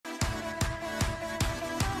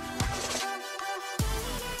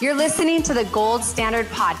You're listening to the Gold Standard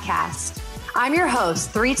Podcast. I'm your host,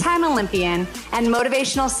 three-time Olympian and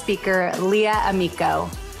motivational speaker, Leah Amico.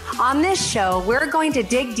 On this show, we're going to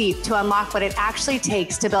dig deep to unlock what it actually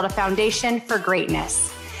takes to build a foundation for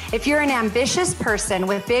greatness. If you're an ambitious person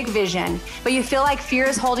with big vision, but you feel like fear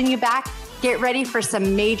is holding you back, get ready for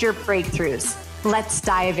some major breakthroughs. Let's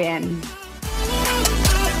dive in.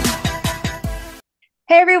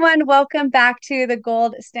 Hey everyone, welcome back to the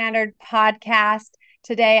Gold Standard Podcast.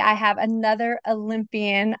 Today, I have another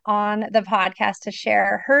Olympian on the podcast to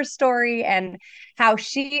share her story and how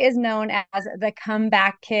she is known as the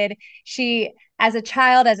comeback kid. She, as a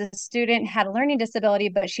child, as a student, had a learning disability,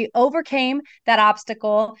 but she overcame that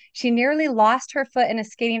obstacle. She nearly lost her foot in a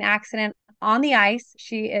skating accident on the ice.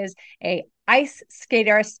 She is a ice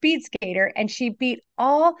skater, a speed skater, and she beat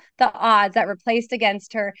all the odds that were placed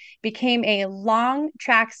against her, became a long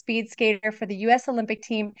track speed skater for the U.S. Olympic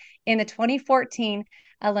team in the 2014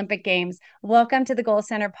 Olympic Games. Welcome to the Gold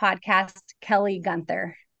Center podcast, Kelly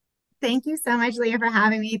Gunther. Thank you so much, Leah, for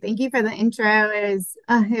having me. Thank you for the intro. It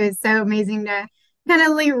was so amazing to kind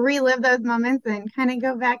of relive those moments and kind of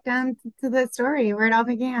go back down to the story where it all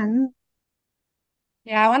began.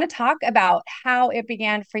 Yeah, I want to talk about how it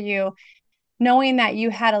began for you, knowing that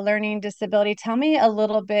you had a learning disability. Tell me a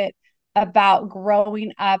little bit about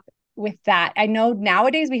growing up with that. I know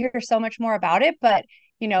nowadays we hear so much more about it, but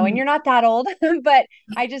and you're not that old, but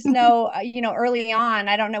I just know, early on,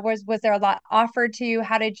 I don't know, was there a lot offered to you?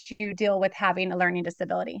 How did you deal with having a learning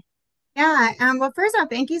disability? Yeah. Well, first off,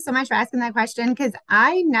 thank you so much for asking that question because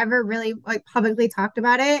I never really publicly talked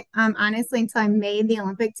about it, honestly, until I made the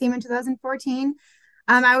Olympic team in 2014.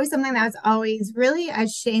 I was something that I was always really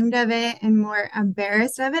ashamed of it and more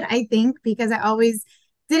embarrassed of it, I think, because I always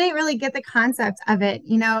didn't really get the concept of it.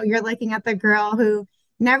 You're looking at the girl who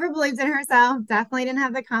never believed in herself, definitely didn't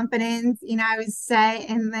have the confidence. I was set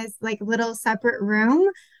in this little separate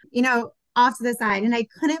room, off to the side. And I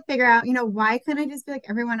couldn't figure out, why couldn't I just be like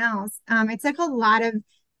everyone else? It took a lot of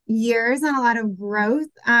years and a lot of growth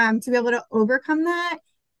to be able to overcome that.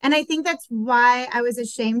 And I think that's why I was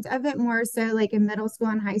ashamed of it more so like in middle school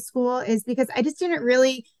and high school is because I just didn't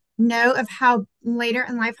really know of how later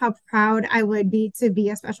in life how proud I would be to be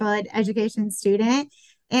a special education student.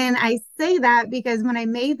 And I say that because when I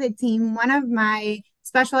made the team, one of my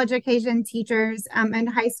special education teachers in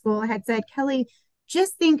high school had said, Kelly,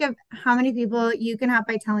 just think of how many people you can help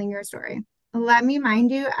by telling your story. Let me mind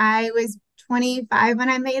you, I was 25 when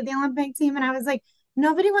I made the Olympic team, and I was like,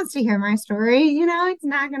 nobody wants to hear my story. It's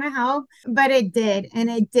not going to help, but it did. And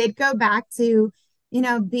it did go back to,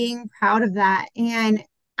 being proud of that. And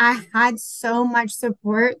I had so much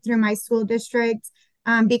support through my school district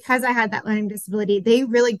because I had that learning disability. They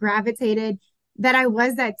really gravitated that I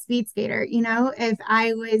was that speed skater. If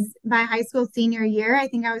I was my high school senior year, I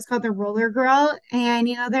think I was called the roller girl. And,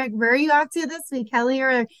 they're like, where are you off to this week, Kelly?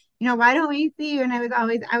 Or, why don't we see you? And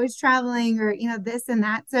I was traveling or, this and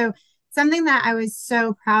that. So something that I was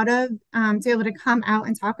so proud of to be able to come out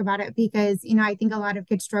and talk about it because, I think a lot of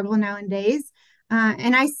kids struggle nowadays.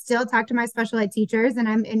 And I still talk to my special ed teachers and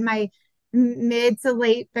I'm in my mid to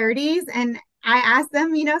late 30s and I asked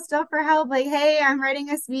them, still for help, like, hey, I'm writing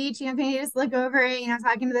a speech, can you just look over it,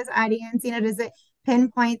 talking to this audience, does it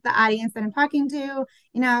pinpoint the audience that I'm talking to,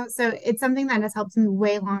 so it's something that has helped me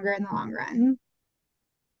way longer in the long run.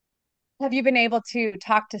 Have you been able to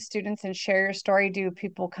talk to students and share your story? Do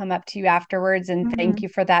people come up to you afterwards and thank you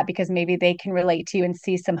for that because maybe they can relate to you and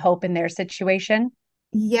see some hope in their situation?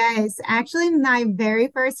 Yes, actually, my very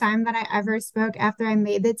first time that I ever spoke after I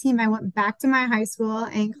made the team, I went back to my high school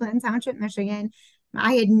in Clinton Township, Michigan.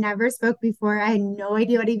 I had never spoke before. I had no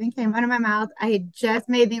idea what even came out of my mouth. I had just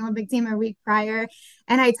made the Olympic team a week prior,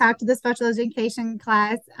 and I talked to the special education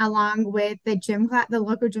class along with the gym class, the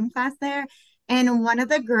local gym class there. And one of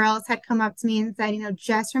the girls had come up to me and said,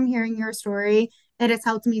 just from hearing your story, it has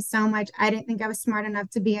helped me so much. I didn't think I was smart enough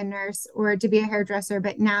to be a nurse or to be a hairdresser,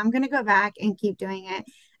 but now I'm going to go back and keep doing it.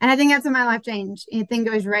 And I think that's when my life changed. I think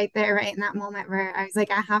it was right there, right in that moment where I was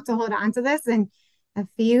like, I have to hold on to this. And a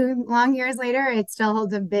few long years later, it still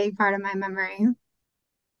holds a big part of my memory.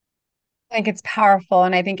 I think it's powerful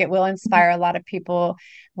and I think it will inspire a lot of people,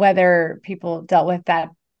 whether people dealt with that,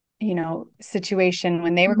 situation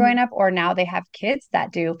when they were growing Mhm. up or now they have kids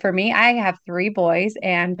that do. For me, I have three boys,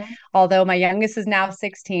 and although my youngest is now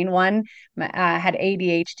 16, one had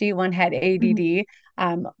ADHD, one had Mhm. ADD.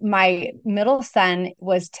 My middle son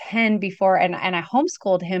was 10 before, and I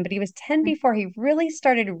homeschooled him, but he was 10 before he really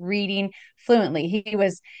started reading fluently. He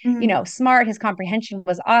was, Mhm. smart. His comprehension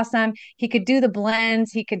was awesome. He could do the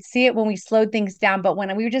blends. He could see it when we slowed things down. But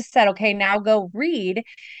when we just said, okay, now go read,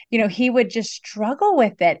 he would just struggle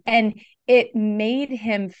with it. And it made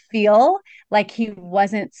him feel like he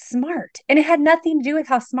wasn't smart. And it had nothing to do with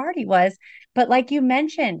how smart he was. But like you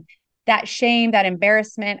mentioned, that shame, that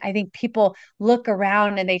embarrassment, I think people look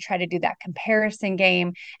around and they try to do that comparison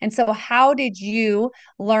game. And so, how did you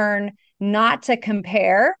learn not to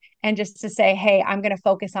compare and just to say, hey, I'm going to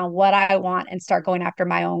focus on what I want and start going after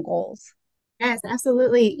my own goals? Yes,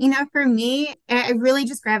 absolutely. For me, I really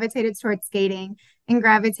just gravitated towards skating and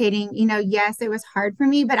gravitating, yes, it was hard for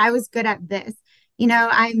me, but I was good at this.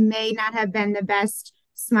 I may not have been the best,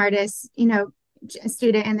 smartest,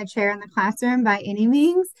 student in the chair in the classroom by any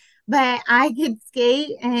means, but I could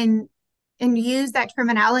skate and use that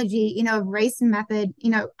terminology, of race method,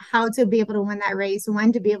 how to be able to win that race,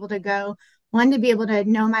 when to be able to go, when to be able to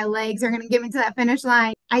know my legs are going to get me to that finish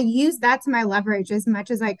line. I used that to my leverage as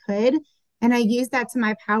much as I could. And I used that to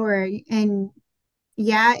my power. And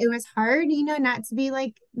yeah, it was hard, not to be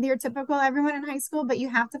like your typical everyone in high school, but you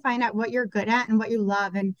have to find out what you're good at and what you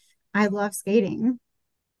love. And I love skating.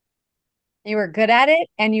 You were good at it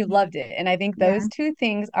and you Yeah. loved it. And I think Yeah. those two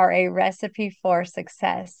things are a recipe for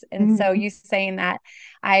success. And so, Mhm. you saying that,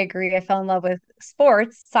 I agree. I fell in love with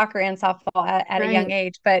sports, soccer and softball at a young Right.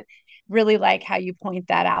 age, but really like how you point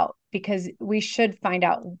that out because we should find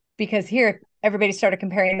out. Because here, everybody started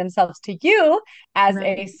comparing themselves to you as a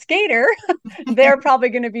Right. skater. They're probably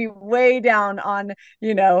going to be way down on,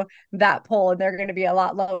 that pole and they're going to be a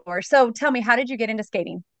lot lower. So, tell me, how did you get into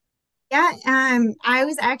skating? Yeah, I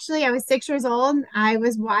was 6 years old. I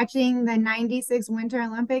was watching the 96 Winter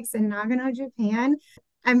Olympics in Nagano, Japan.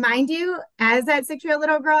 And mind you, as that 6 year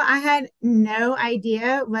little girl, I had no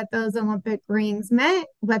idea what those Olympic rings meant,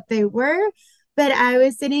 what they were. But I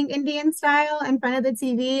was sitting Indian style in front of the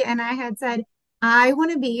TV and I had said, I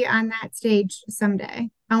want to be on that stage someday.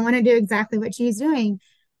 I want to do exactly what she's doing.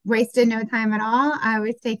 Wasted no time at all. I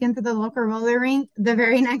was taken to the local roller rink the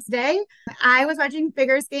very next day. I was watching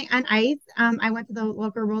figure skate on ice. I went to the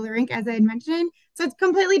local roller rink, as I had mentioned. So it's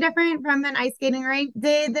completely different from an ice skating rink.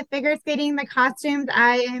 Did the figure skating, the costumes.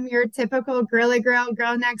 I am your typical girly girl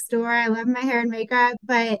next door. I love my hair and makeup,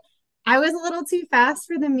 but I was a little too fast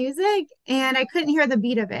for the music and I couldn't hear the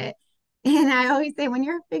beat of it. And I always say, when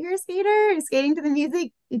you're a figure skater skating to the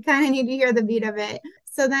music, you kind of need to hear the beat of it.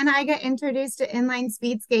 So then I got introduced to inline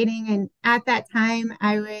speed skating. And at that time,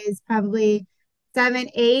 I was probably 7,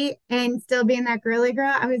 8, and still being that girly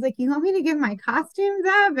girl. I was like, you want me to give my costumes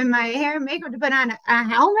up and my hair and makeup to put on a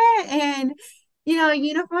helmet and, a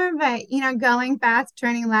uniform? But, going fast,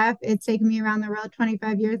 turning left, it's taken me around the world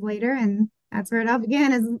 25 years later. And that's where it all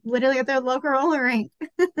began, is literally at their local roller rink.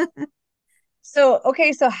 So,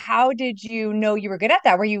 okay, so how did you know you were good at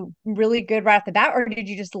that? Were you really good right off the bat, or did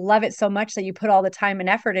you just love it so much that you put all the time and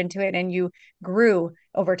effort into it and you grew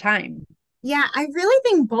over time? Yeah, I really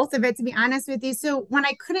think both of it, to be honest with you. So when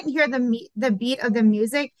I couldn't hear the beat of the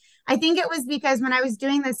music, I think it was because when I was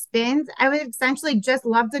doing the spins, I would essentially just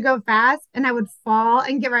love to go fast and I would fall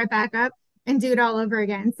and get right back up and do it all over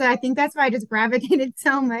again. So I think that's why I just gravitated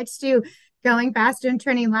so much to going faster and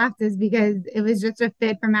turning left, is because it was just a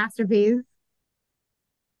fit for Masterpiece.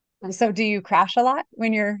 So, do you crash a lot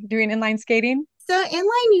when you're doing inline skating? So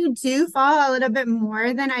inline, you do fall a little bit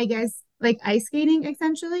more than, I guess, like ice skating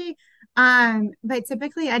essentially. But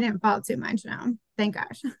typically I didn't fall too much, no. Thank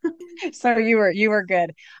gosh. So you were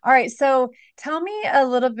good. All right. So tell me a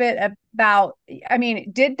little bit about, I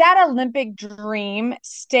mean, did that Olympic dream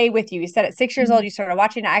stay with you? You said at 6 years old, you started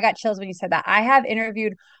watching it. I got chills when you said that. I have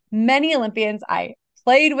interviewed many Olympians. I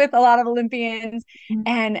played with a lot of Olympians,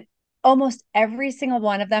 and almost every single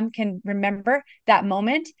one of them can remember that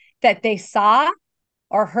moment that they saw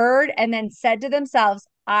or heard and then said to themselves,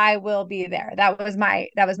 I will be there. That was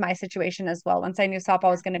my situation as well. Once I knew softball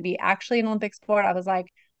was going to be actually an Olympic sport, I was like,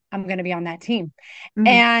 I'm going to be on that team. Mhm.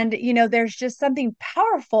 And there's just something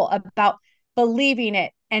powerful about believing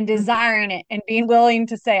it and desiring it and being willing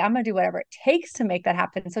to say, I'm going to do whatever it takes to make that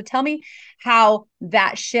happen. So tell me how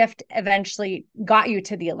that shift eventually got you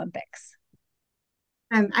to the Olympics.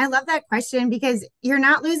 I love that question because you're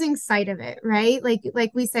not losing sight of it, right?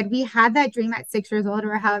 Like we said, we had that dream at 6 years old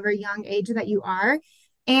or however young age that you are.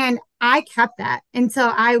 And I kept that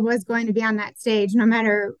until I was going to be on that stage, no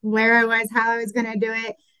matter where I was, how I was going to do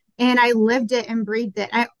it. And I lived it and breathed it.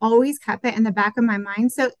 I always kept it in the back of my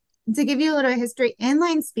mind. So to give you a little history,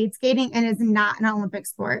 inline speed skating and is not an Olympic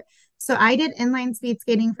sport. So I did inline speed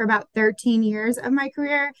skating for about 13 years of my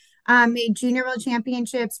career, made junior world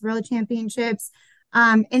championships, world championships,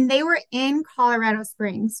 And they were in Colorado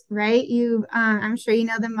Springs, right? I'm sure you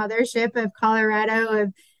know the mothership of Colorado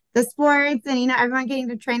of the sports and, everyone getting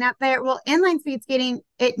to train out there. Well, inline speed skating,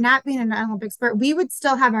 it not being an Olympic sport, we would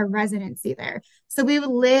still have our residency there. So we would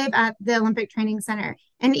live at the Olympic Training Center.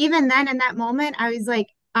 And even then, in that moment, I was like,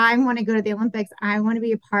 I want to go to the Olympics. I want to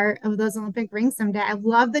be a part of those Olympic rings someday. I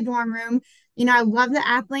love the dorm room. I love the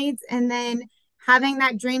athletes. And then having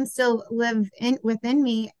that dream still live in within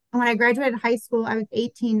me. When I graduated high school, I was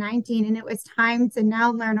 18, 19, and it was time to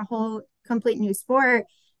now learn a whole complete new sport.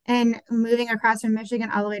 And moving across from Michigan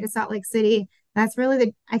all the way to Salt Lake City, that's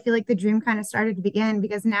really I feel like the dream kind of started to begin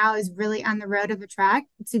because now is really on the road of the track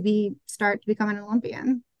start to become an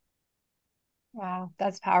Olympian. Wow,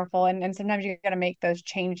 that's powerful. And sometimes you got to make those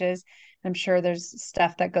changes. I'm sure there's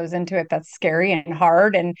stuff that goes into it that's scary and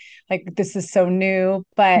hard and like this is so new,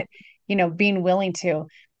 but being willing to.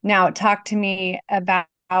 Now talk to me about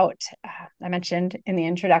I mentioned in the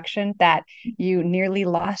introduction that you nearly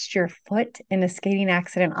lost your foot in a skating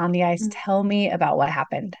accident on the ice. Tell me about what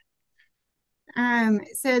happened.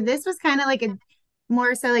 So this was kind of like a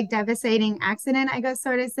more so like devastating accident, I guess,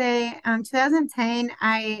 sort of say. 2010,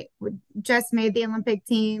 just made the Olympic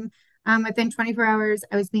team. Within 24 hours,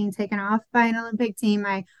 I was being taken off by an Olympic team.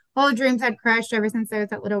 My whole dreams had crushed ever since I was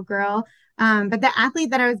that little girl. But the athlete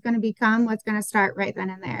that I was going to become was going to start right then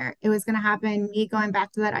and there. It was going to happen, me going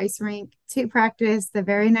back to that ice rink to practice the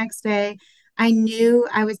very next day. I knew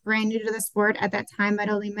I was brand new to the sport at that time. I'd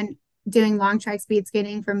only been doing long track speed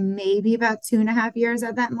skating for maybe about 2.5 years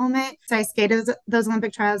at that moment. So I skated those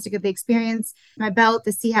Olympic trials to get the experience, my belt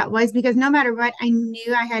to see how it was, because no matter what, I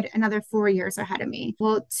knew I had another 4 years ahead of me.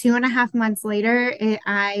 Well, 2.5 months later,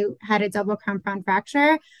 I had a double compound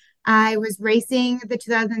fracture. I was racing the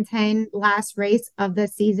 2010 last race of the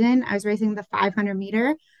season. I was racing the 500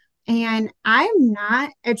 meter. And I'm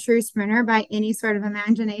not a true sprinter by any sort of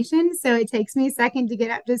imagination. So it takes me a second to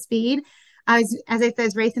get up to speed. As I said, I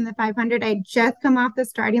was racing the 500. I had just come off the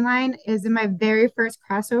starting line. It was in my very first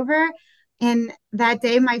crossover. And that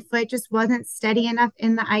day, my foot just wasn't steady enough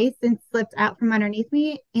in the ice and slipped out from underneath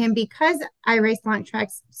me. And because I race long track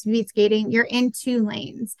speed skating, you're in two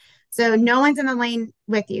lanes. So no one's in a lane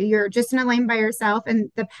with you. You're just in a lane by yourself, and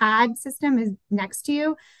the pad system is next to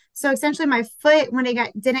you. So essentially, my foot, when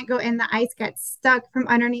it didn't go in the ice, got stuck from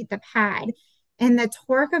underneath the pad. And the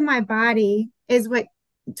torque of my body is what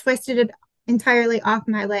twisted it entirely off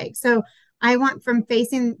my leg. So I went from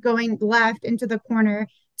facing going left into the corner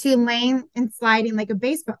to laying and sliding like a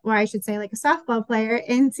baseball, or I should say like a softball player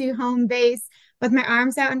into home base with my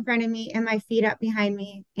arms out in front of me and my feet up behind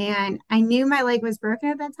me. And I knew my leg was broken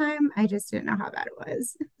at that time. I just didn't know how bad it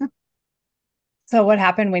was. So what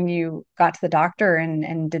happened when you got to the doctor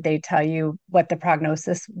and did they tell you what the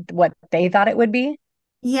prognosis, what they thought it would be?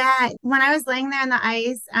 Yeah, when I was laying there on the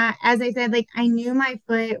ice, as I said, like I knew my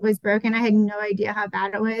foot was broken. I had no idea how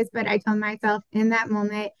bad it was, but I told myself in that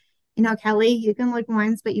moment, Kelly, you can look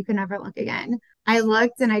once, but you can never look again. I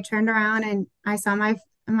looked and I turned around and I saw my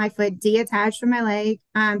foot detached from my leg.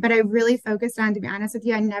 But I really focused on, to be honest with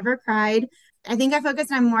you, I never cried. I think I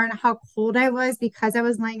focused on more on how cold I was because I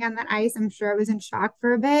was laying on that ice. I'm sure I was in shock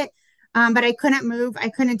for a bit. But I couldn't move. I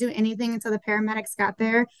couldn't do anything until the paramedics got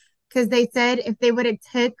there because they said if they would have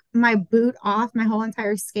took my boot off, my whole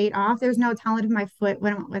entire skate off, there's no telling if my foot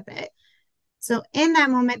would have went with it. So in that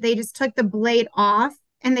moment, they just took the blade off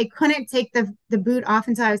and they couldn't take the boot off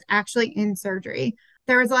until I was actually in surgery.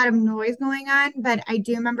 There was a lot of noise going on, but I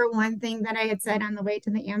do remember one thing that I had said on the way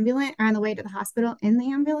to the ambulance or on the way to the hospital in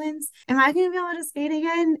the ambulance. Am I going to be able to skate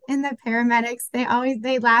again? And the paramedics,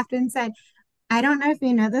 they laughed and said, I don't know if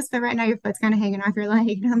you know this, but right now your foot's kind of hanging off your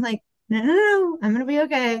leg. And I'm like, no, no, no, I'm going to be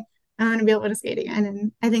okay. I'm going to be able to skate again.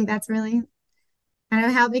 And I think that's really kind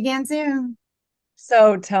of how it began too.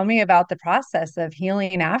 So tell me about the process of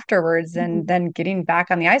healing afterwards and Mhm. then getting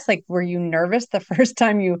back on the ice. Like, were you nervous the first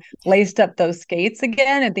time you laced up those skates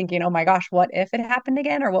again and thinking, oh my gosh, what if it happened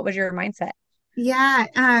again? Or what was your mindset? Yeah,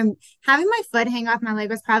 having my foot hang off my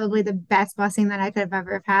leg was probably the best blessing that I could have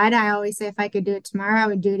ever have had. I always say if I could do it tomorrow, I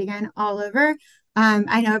would do it again all over.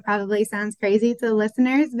 I know it probably sounds crazy to the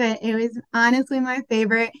listeners, but it was honestly my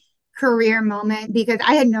favorite career moment because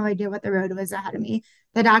I had no idea what the road was ahead of me.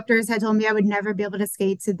 The doctors had told me I would never be able to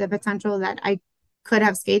skate to the potential that I could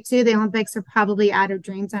have skate to. The Olympics are probably out of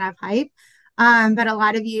dreams and of hype. But a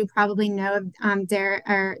lot of you probably know of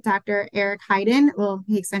Dr. Eric Hayden. Well,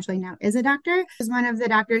 he essentially now is a doctor. He was one of the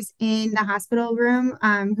doctors in the hospital room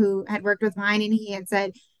who had worked with mine, and he had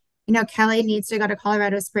said, Kelly needs to go to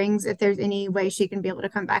Colorado Springs if there's any way she can be able to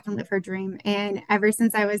come back and live her dream. And ever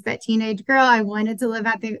since I was that teenage girl, I wanted to live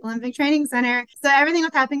at the Olympic Training Center. So everything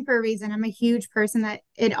was happening for a reason. I'm a huge person that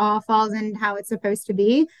it all falls in how it's supposed to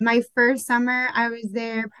be. My first summer, I was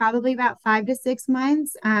there probably about 5 to 6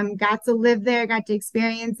 months. Got to live there, got to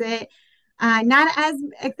experience it. Not as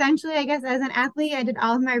essentially, I guess, as an athlete. I did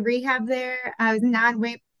all of my rehab there. I was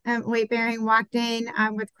non-weight bearing, walked in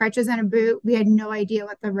with crutches and a boot. We had no idea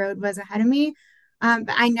what the road was ahead of me. But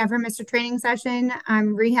I never missed a training session.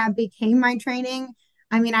 Rehab became my training.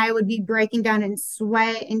 I mean, I would be breaking down in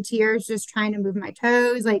sweat and tears just trying to move my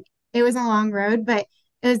toes. Like it was a long road, but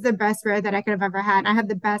it was the best road that I could have ever had. I had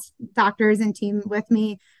the best doctors and team with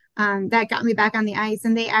me that got me back on the ice.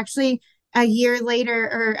 And they actually, a year later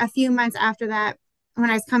or a few months after that, when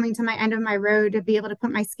I was coming to my end of my road to be able to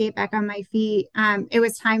put my skate back on my feet, it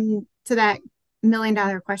was time to that $1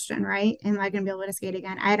 million question, right? Am I going to be able to skate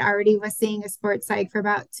again? I had already was seeing a sports psych for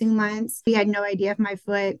about 2 months. We had no idea if my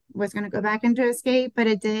foot was going to go back into a skate, but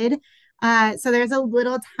it did. So there's a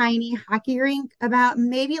little tiny hockey rink about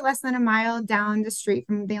maybe less than a mile down the street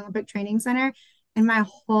from the Olympic Training Center. And my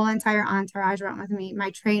whole entire entourage went with me,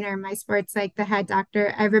 my trainer, my sports psych, the head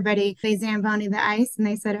doctor, everybody. They Zamboni the ice and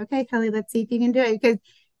they said, okay, Kelly, let's see if you can do it. Because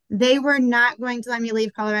they were not going to let me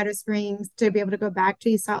leave Colorado Springs to be able to go back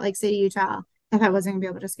to Salt Lake City, Utah, if I wasn't going to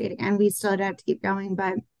be able to skate again. We still had to keep going,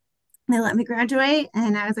 but they let me graduate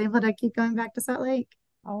and I was able to keep going back to Salt Lake.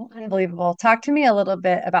 Oh, unbelievable. Talk to me a little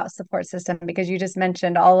bit about support system because you just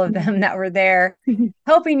mentioned all of them that were there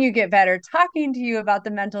helping you get better, talking to you about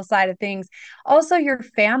the mental side of things. Also, your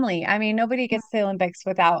family. I mean, nobody gets to the Olympics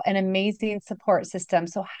without an amazing support system.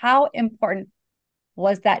 So, how important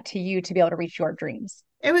was that to you to be able to reach your dreams?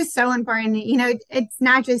 It was so important. It's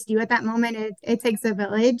not just you at that moment, it takes a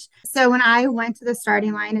village. So when I went to the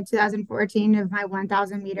starting line in 2014 of my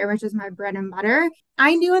 1000 meter, which is my bread and butter,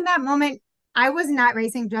 I knew in that moment I was not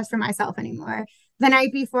racing just for myself anymore. The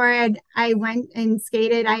night before I went and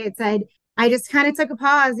skated, I had said, I just kind of took a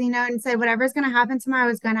pause, and said, whatever's going to happen tomorrow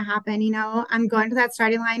is going to happen. I'm going to that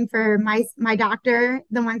starting line for my doctor,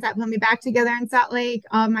 the ones that put me back together in Salt Lake,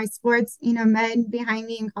 all my sports, med behind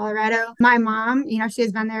me in Colorado. My mom, she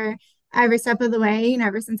has been there every step of the way,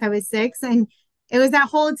 ever since I was 6. And it was that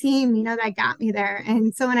whole team, that got me there.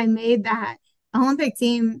 And so when I made that Olympic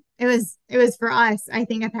team, it was for us. I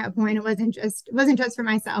think at that point, it wasn't just for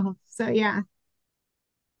myself. So yeah.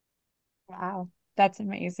 Wow, that's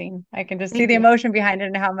amazing. I can just see Thank the you. emotion behind it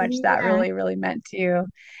and how much that Yeah. really, really meant to you.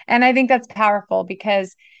 And I think that's powerful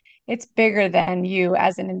because it's bigger than you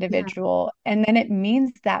as an Yeah. individual. And then it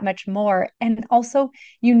means that much more. And also,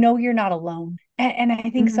 you're not alone. And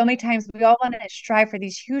I think Mhm. so many times we all want to strive for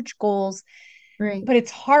these huge goals, Right. but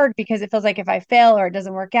it's hard because it feels like if I fail or it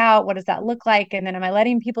doesn't work out, what does that look like? And then am I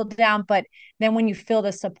letting people down? But then when you feel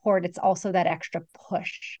the support, it's also that extra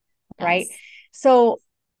push, right? Yes. So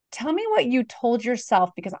tell me what you told yourself,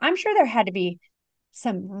 because I'm sure there had to be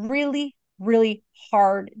some really, really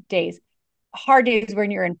hard days when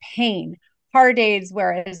you're in pain, hard days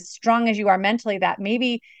where as strong as you are mentally, that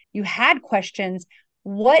maybe you had questions.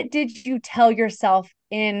 What did you tell yourself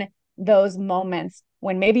in those moments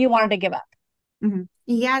when maybe you wanted to give up? Mhm.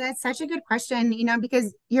 Yeah, that's such a good question,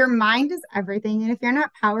 because your mind is everything. And if you're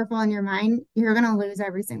not powerful in your mind, you're going to lose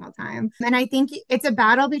every single time. And I think it's a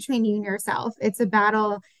battle between you and yourself. It's a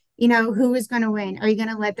battle, who is going to win? Are you going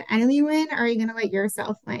to let the enemy win or are you going to let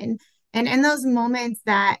yourself win? And in those moments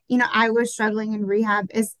that, I was struggling in rehab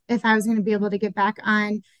is if I was going to be able to get back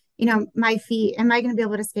on, my feet, am I going to be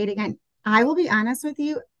able to skate again? I will be honest with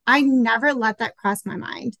you. I never let that cross my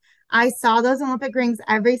mind. I saw those Olympic rings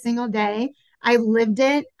every single day. I lived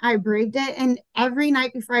it, I breathed it. And every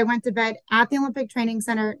night before I went to bed at the Olympic Training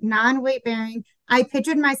Center, non weight bearing, I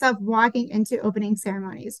pictured myself walking into opening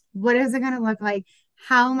ceremonies. What is it going to look like?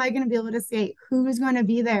 How am I going to be able to skate? Who's going to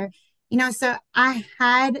be there? So I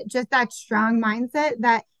had just that strong mindset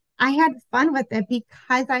that I had fun with it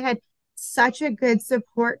because I had such a good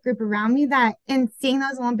support group around me that in seeing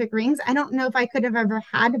those Olympic rings, I don't know if I could have ever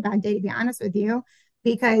had a bad day, to be honest with you,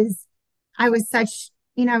 because I was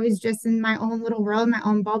I was just in my own little world, my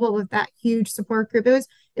own bubble with that huge support group. It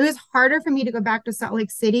was harder for me to go back to Salt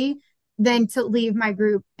Lake City than to leave my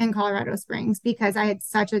group in Colorado Springs because I had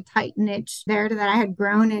such a tight niche there that I had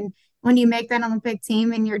grown. And when you make that Olympic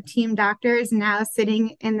team and your team doctors now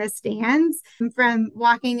sitting in the stands from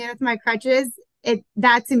walking in with my crutches,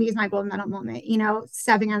 that to me is my gold medal moment,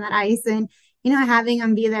 stepping on that ice and, having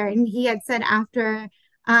him be there. And he had said after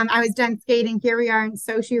I was done skating. Here we are in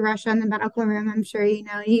Sochi, Russia, in the medical room. I'm sure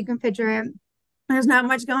you can picture it. There's not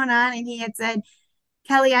much going on. And he had said,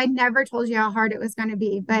 Kelly, I never told you how hard it was going to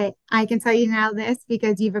be, but I can tell you now this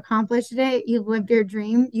because you've accomplished it. You've lived your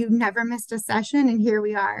dream. You've never missed a session, and here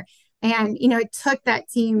we are. And, it took that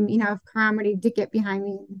team, of camaraderie to get behind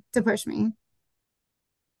me, to push me.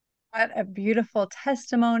 What a beautiful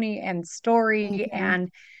testimony and Thank story you. and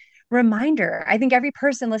reminder. I think every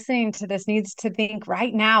person listening to this needs to think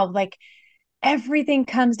right now, like everything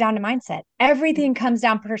comes down to mindset. Everything comes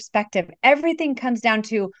down perspective. Everything comes down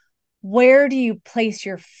to where do you place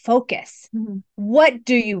your focus? Mm-hmm. What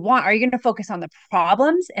do you want? Are you going to focus on the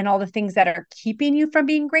problems and all the things that are keeping you from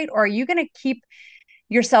being great? Or are you going to keep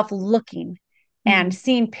yourself looking Mm-hmm. and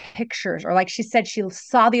seeing pictures, or like she said, she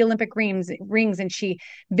saw the Olympic rings and she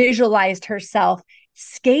visualized herself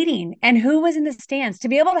skating and who was in the stands. To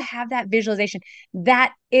be able to have that visualization,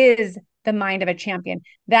 that is the mind of a champion.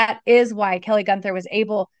 That is why Kelly Gunther was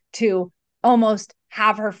able to almost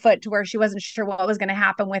have her foot to where she wasn't sure what was going to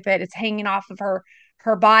happen with it. It's hanging off of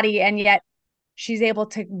her body, and yet she's able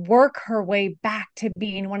to work her way back to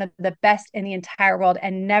being one of the best in the entire world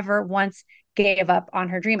and never once gave up on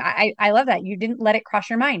her dream. I love that. You didn't let it cross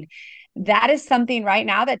your mind. That is something right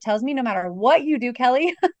now that tells me no matter what you do,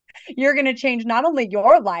 Kelly, you're going to change not only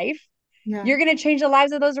your life, Yeah. you're going to change the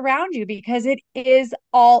lives of those around you because it is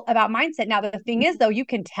all about mindset. Now, the thing is, though, you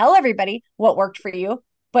can tell everybody what worked for you,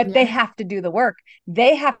 but they Yeah. have to do the work.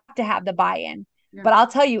 They have to have the buy in. Yeah. But I'll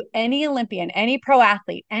tell you, any Olympian, any pro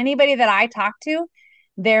athlete, anybody that I talk to,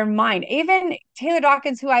 their mind, even Taylor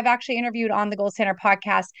Dawkins, who I've actually interviewed on the Gold Center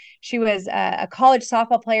podcast, she was a college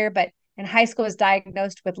softball player, but in high school was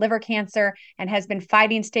diagnosed with liver cancer and has been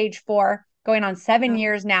fighting stage 4 going on 7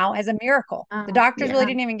 years now as a miracle. The doctors really Yeah.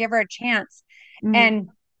 didn't even give her a chance. Mm-hmm. And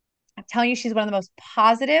I'm telling you, she's one of the most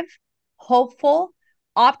positive, hopeful,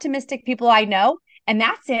 optimistic people I know. And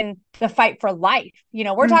that's in the fight for life. We're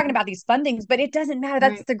talking Mm-hmm. about these fun things, but it doesn't matter.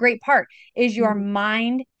 That's Right. the great part is your Mm-hmm.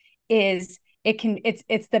 mind is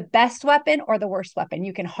it's the best weapon or the worst weapon.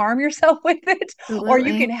 You can harm yourself with it, or you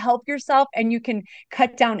Absolutely. can help yourself and you can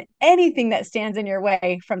cut down anything that stands in your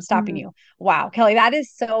way from stopping Mm-hmm. you. Wow, Kelly, that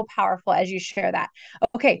is so powerful as you share that.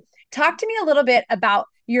 Okay, talk to me a little bit about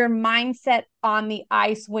your mindset on the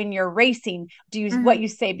ice when you're racing. Do you Mm-hmm. what you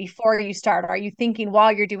say before you start? Are you thinking while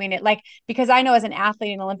you're doing it? Like, because I know as an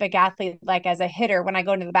athlete, an Olympic athlete, like as a hitter, when I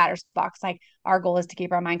go into the batter's box, like our goal is to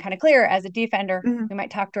keep our mind kind of clear. As a defender, Mm-hmm. we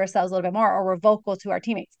might talk to ourselves a little bit more, or we're vocal to our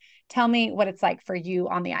teammates. Tell me what it's like for you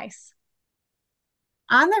on the ice.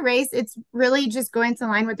 On the race, it's really just going to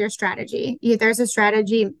line with your strategy. There's a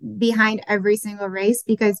strategy behind every single race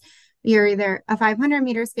because you're either a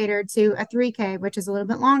 500-meter skater to a 3K, which is a little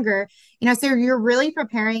bit longer. So you're really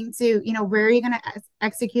preparing to, where are you going to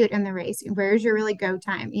execute in the race? Where's your really go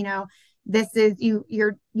time? This is who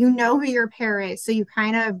your pair is, so you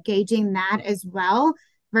kind of gauging that as well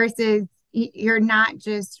versus you're not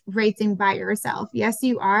just racing by yourself. Yes,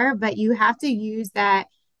 you are, but you have to use that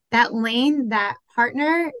lane, that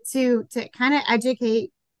partner to kind of educate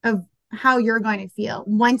of how you're going to feel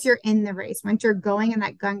once you're in the race, once you're going and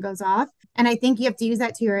that gun goes off. And I think you have to use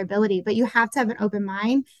that to your ability, but you have to have an open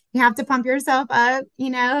mind. You have to pump yourself up,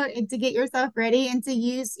 to get yourself ready and to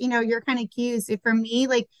use, your kind of cues. So for me,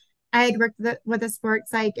 like I had worked with a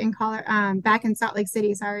sports psych in college, back in Salt Lake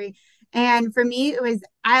City, sorry. And for me, it was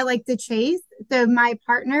I like to chase. So my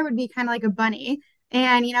partner would be kind of like a bunny,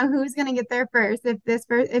 and who's gonna get there first?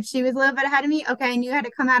 If she was a little bit ahead of me, okay, I knew how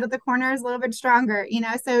to come out of the corners a little bit stronger.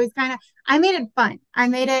 So it's kind of I made it fun. I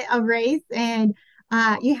made it a race, and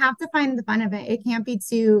you have to find the fun of it. It can't be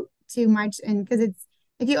too much, and because it's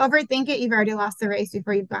if you overthink it, you've already lost the race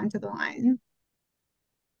before you've gotten to the line.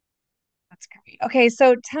 That's great. Okay,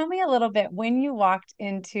 so tell me a little bit when you walked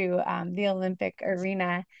into the Olympic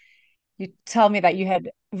arena. You told me that you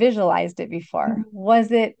had visualized it before.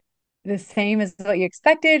 Was it the same as what you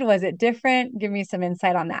expected? Was it different? Give me some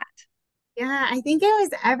insight on that. Yeah, I think it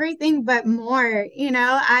was everything but more.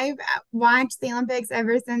 I've watched the Olympics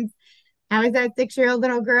ever since I was that 6-year-old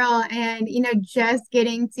little girl, and just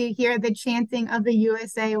getting to hear the chanting of the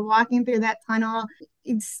USA, walking through that tunnel,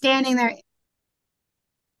 standing there.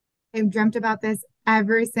 I've dreamt about this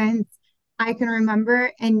ever since I can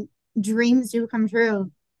remember, and dreams do come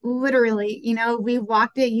true. Literally, we've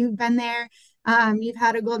walked it, you've been there. You've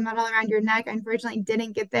had a gold medal around your neck. I unfortunately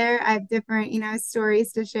didn't get there. I have different,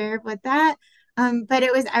 stories to share with that. But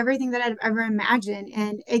it was everything that I've ever imagined.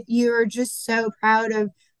 And you're just so proud of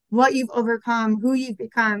what you've overcome, who you've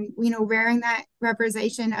become, wearing that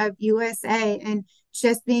representation of USA and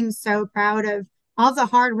just being so proud of all the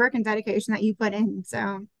hard work and dedication that you put in.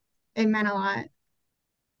 So it meant a lot.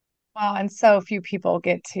 Wow, and so few people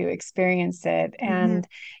get to experience it. Mm-hmm. And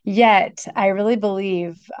yet, I really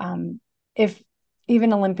believe if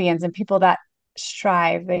even Olympians and people that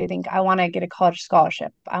strive, they think, I want to get a college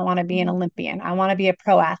scholarship. I want to be an Mhm. Olympian. I want to be a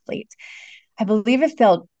pro athlete. I believe if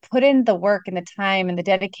they'll put in the work and the time and the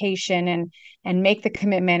dedication and make the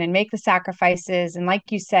commitment and make the sacrifices, and like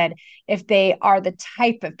you said, if they are the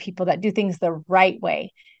type of people that do things the right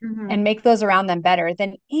way Mhm. and make those around them better,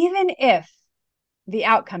 then even if the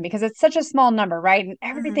outcome, because it's such a small number, right? And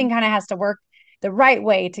everything Mhm. kind of has to work the right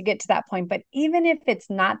way to get to that point. But even if it's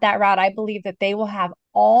not that route, I believe that they will have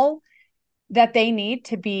all that they need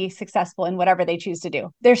to be successful in whatever they choose to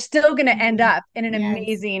do. They're still going to end Mhm. up in an Yes.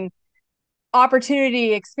 amazing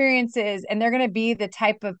opportunity, experiences, and they're going to be the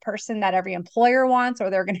type of person that every employer wants, or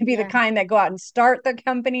they're going to be the Yeah. kind that go out and start the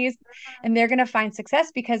companies, and they're going to find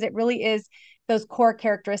success because it really is those core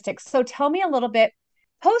characteristics. So tell me a little bit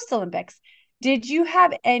post Olympics. Did you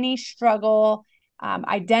have any struggle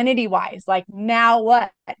identity wise? Like, now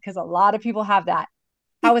what? Because a lot of people have that.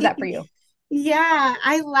 How was that for you? Yeah,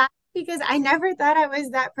 I laugh because I never thought I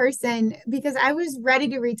was that person because I was ready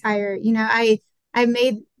to retire. I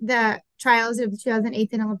made the trials of the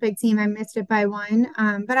 2018 Olympic team. I missed it by one,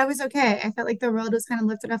 but I was okay. I felt like the world was kind of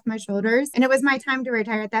lifted off my shoulders, and it was my time to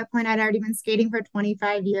retire. At that point, I'd already been skating for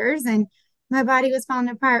 25 years, and my body was falling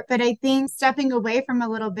apart. But I think stepping away from a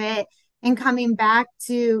little bit and coming back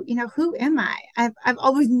to, who am I? I've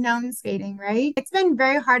always known skating, right? It's been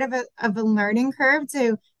very hard of a learning curve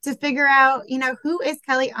to figure out, who is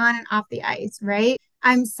Kelly on and off the ice, right?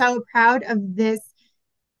 I'm so proud of this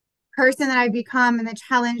person that I've become and the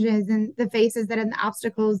challenges and the faces that and the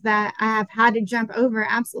obstacles that I have had to jump over.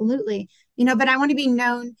 Absolutely. But I want to be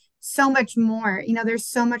known so much more. There's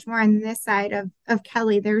so much more on this side of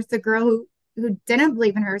Kelly. There's the girl who didn't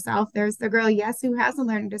believe in herself. There's the girl, yes, who has a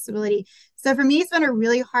learning disability. So for me, it's been a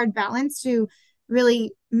really hard balance to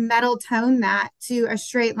really metal tone that to a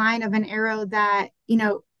straight line of an arrow that,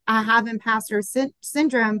 I have imposter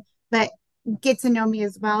syndrome, but get to know me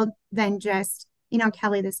as well than just,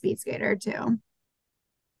 Kelly the speed skater too.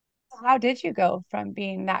 How did you go from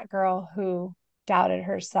being that girl who doubted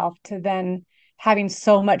herself to then having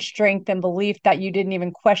so much strength and belief that you didn't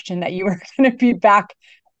even question that you were going to be back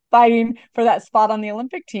fighting for that spot on the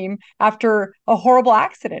Olympic team after a horrible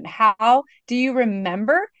accident? How do you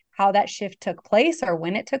remember how that shift took place or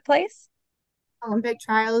when it took place? Olympic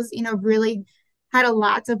trials, really had a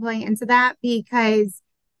lot to play into that because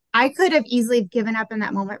I could have easily given up in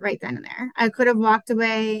that moment right then and there. I could have walked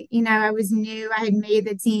away. I was new. I had made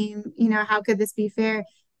the team. How could this be fair?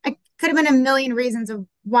 I could have been a million reasons of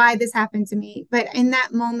why this happened to me. But in that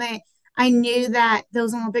moment, I knew that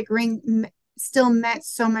those Olympic rings still meant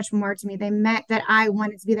so much more to me. They meant that I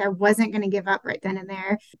wanted to be there. I wasn't going to give up right then and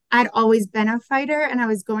there. I'd always been a fighter and I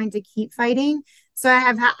was going to keep fighting. So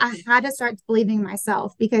I had to start believing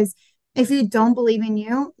myself because if you don't believe in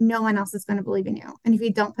you, no one else is going to believe in you. And if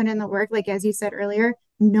you don't put in the work, like as you said earlier,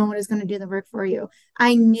 no one is going to do the work for you.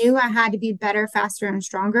 I knew I had to be better, faster, and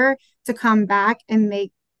stronger to come back and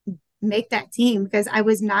make that team because I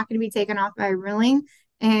was not going to be taken off by a ruling,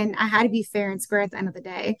 and I had to be fair and square at the end of the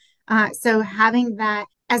day. So having that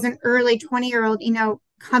as an early 20-year-old,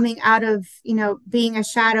 coming out of, being a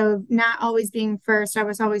shadow, not always being first, I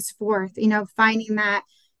was always fourth, finding that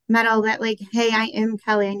medal that like, hey, I am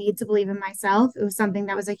Kelly. I need to believe in myself. It was something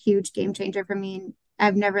that was a huge game changer for me. And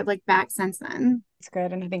I've never looked back since then. It's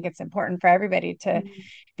good. And I think it's important for everybody to Mhm.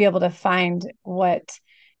 be able to find what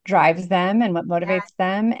drives them and what Yeah. motivates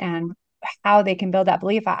them and how they can build that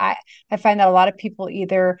belief. I find that a lot of people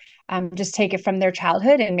either just take it from their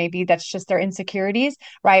childhood and maybe that's just their insecurities,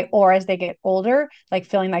 right? Or as they get older, like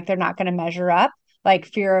feeling like they're not going to measure up, like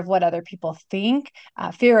fear of what other people think,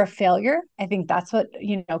 fear of failure. I think that's what,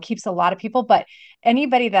 keeps a lot of people. But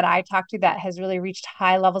anybody that I talk to that has really reached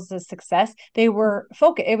high levels of success, they were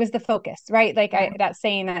focused. It was the focus, right? Like Yeah. that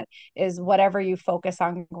saying that is whatever you focus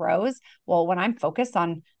on grows. Well, when I'm focused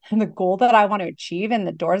on the goal that I want to achieve and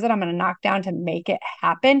the doors that I'm going to knock down to make it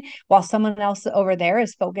happen, while someone else over there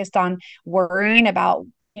is focused on worrying about,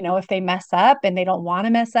 if they mess up and they don't want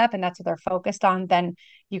to mess up and that's what they're focused on, then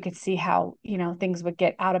you could see how, things would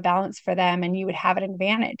get out of balance for them and you would have an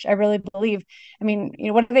advantage. I really believe, I mean,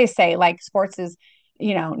 what do they say? Like sports is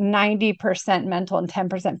 90% mental and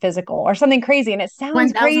 10% physical or something crazy. And it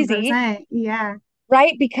sounds crazy, 1000%. Yeah.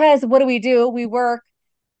 right? Because what do? We work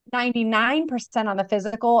 99% on the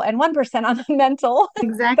physical and 1% on the mental. But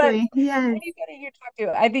Exactly. Yes. anybody you talk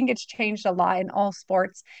to, I think it's changed a lot in all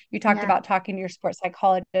sports. You talked Yeah. about talking to your sports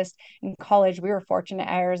psychologist in college. We were fortunate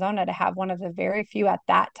at Arizona to have one of the very few at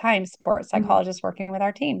that time sports Mhm. psychologists working with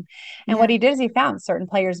our team. And what Yeah. he did is he found certain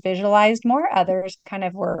players visualized more, others kind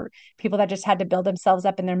of were people that just had to build themselves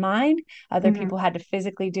up in their mind, other Mhm. people had to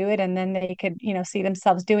physically do it, and then they could, see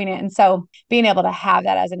themselves doing it. And so being able to have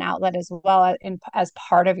that as an outlet as well as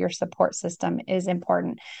part of your support system is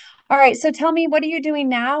important. All right. So tell me, what are you doing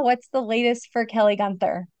now? What's the latest for Kelly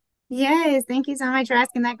Gunther? Yes, thank you so much for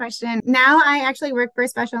asking that question. Now I actually work for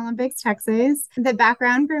Special Olympics Texas. The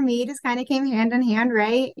background for me just kind of came hand in hand,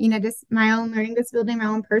 right? Just my own learning disability, my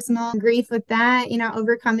own personal grief with that,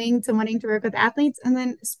 overcoming to wanting to work with athletes and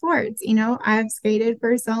then sports. I've skated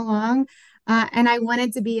for so long, and I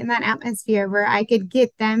wanted to be in that atmosphere where I could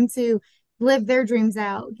get them to live their dreams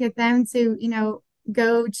out, get them to,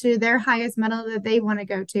 go to their highest medal that they want to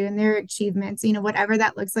go to and their achievements, whatever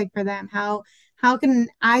that looks like for them. How can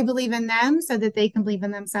I believe in them so that they can believe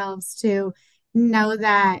in themselves to know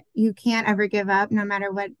that you can't ever give up no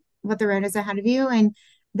matter what the road is ahead of you, and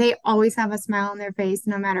they always have a smile on their face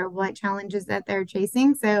no matter what challenges that they're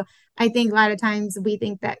chasing. So I think a lot of times we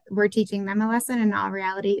think that we're teaching them a lesson, and in all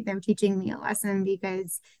reality they're teaching me a lesson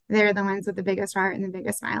because they're the ones with the biggest heart and the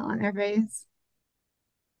biggest smile on their face.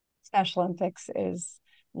 Special Olympics is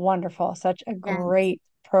wonderful. Such a Yes. great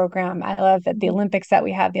program. I love that the Olympics that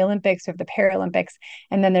we have the Olympics, we have the Paralympics,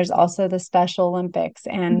 and then there's also the Special Olympics.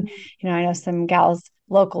 And, Mhm. I know some gals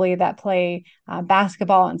locally that play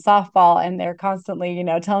basketball and softball, and they're constantly,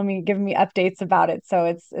 telling me, giving me updates about it. So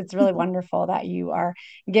it's really wonderful that you are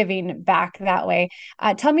giving back that way.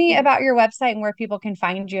 Tell me about your website and where people can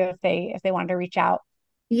find you if they wanted to reach out.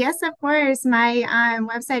 Yes, of course. My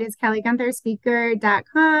website is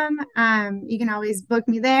kellyguntherspeaker.com. You can always book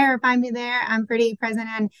me there or find me there. I'm pretty present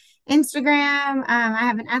on Instagram. I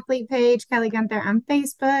have an athlete page, Kelly Gunther on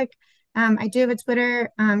Facebook. I do have a Twitter,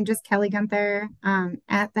 just Kelly Gunther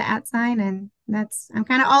at the @sign, and I'm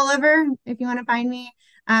kind of all over if you want to find me,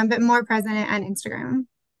 but more present on Instagram.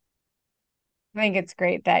 I think it's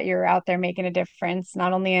great that you're out there making a difference,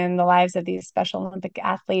 not only in the lives of these Special Olympic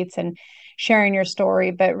athletes and sharing your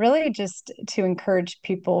story, but really just to encourage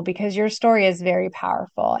people because your story is very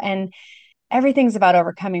powerful and everything's about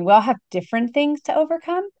overcoming. We all have different things to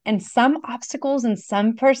overcome, and some obstacles in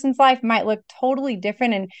some person's life might look totally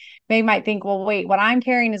different. And they might think, well, wait, what I'm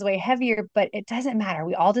carrying is way heavier, but it doesn't matter.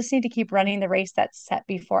 We all just need to keep running the race that's set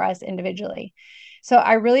before us individually. So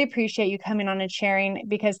I really appreciate you coming on and sharing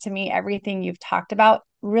because to me, everything you've talked about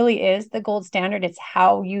really is the gold standard. It's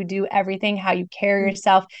how you do everything, how you carry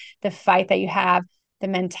yourself, the fight that you have, the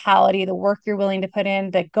mentality, the work you're willing to put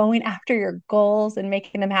in, the going after your goals and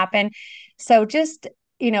making them happen. So just,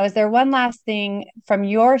 is there one last thing from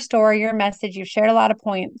your story, your message? You've shared a lot of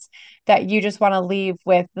points that you just want to leave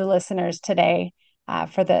with the listeners today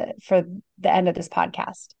for the end of this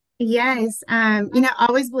podcast. Yes.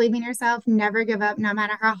 Always believe in yourself, never give up, no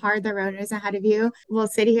matter how hard the road is ahead of you. We'll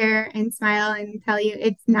sit here and smile and tell you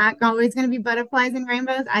it's not always going to be butterflies and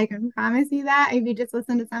rainbows. I can promise you that if you just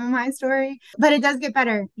listen to some of my story. But it does get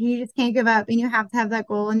better. You just can't give up, and you have to have that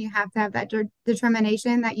goal, and you have to have that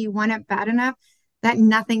determination that you want it bad enough that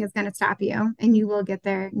nothing is going to stop you, and you will get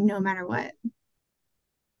there no matter what.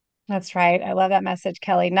 That's right. I love that message,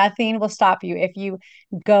 Kelly. Nothing will stop you if you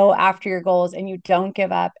go after your goals and you don't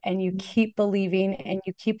give up and you keep believing and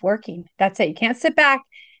you keep working. That's it. You can't sit back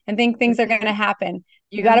and think things are going to happen.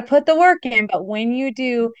 You got No. to put the work in, but when you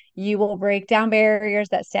do, you will break down barriers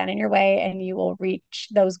that stand in your way and you will reach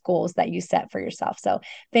those goals that you set for yourself. So,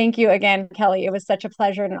 thank you again, Kelly. It was such a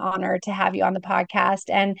pleasure and an honor to have you on the podcast.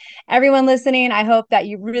 And everyone listening, I hope that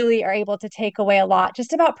you really are able to take away a lot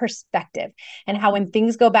just about perspective and how when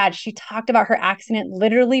things go bad, she talked about her accident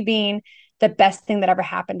literally being the best thing that ever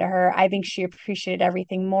happened to her. I think she appreciated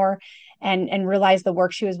everything more and realized the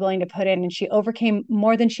work she was willing to put in, and she overcame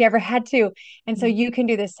more than she ever had to. And so you can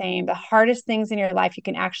do the same. The hardest things in your life, you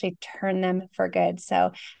can actually turn them for good.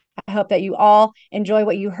 So I hope that you all enjoy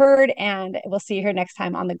what you heard, and we'll see you here next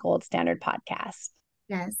time on the Gold Standard Podcast.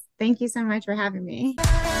 Yes. Thank you so much for having me.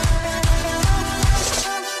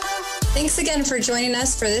 Thanks again for joining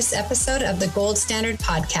us for this episode of the Gold Standard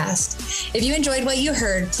Podcast. If you enjoyed what you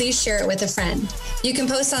heard, please share it with a friend. You can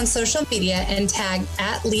post on social media and tag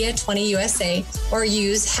 @Leah20USA or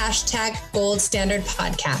use #Gold Standard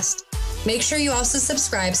Podcast. Make sure you also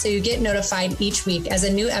subscribe so you get notified each week as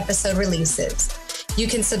a new episode releases. You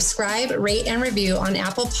can subscribe, rate, and review on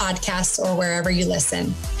Apple Podcasts or wherever you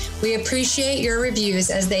listen. We appreciate your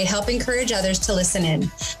reviews as they help encourage others to listen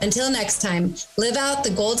in. Until next time, live out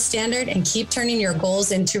the gold standard and keep turning your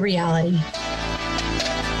goals into reality.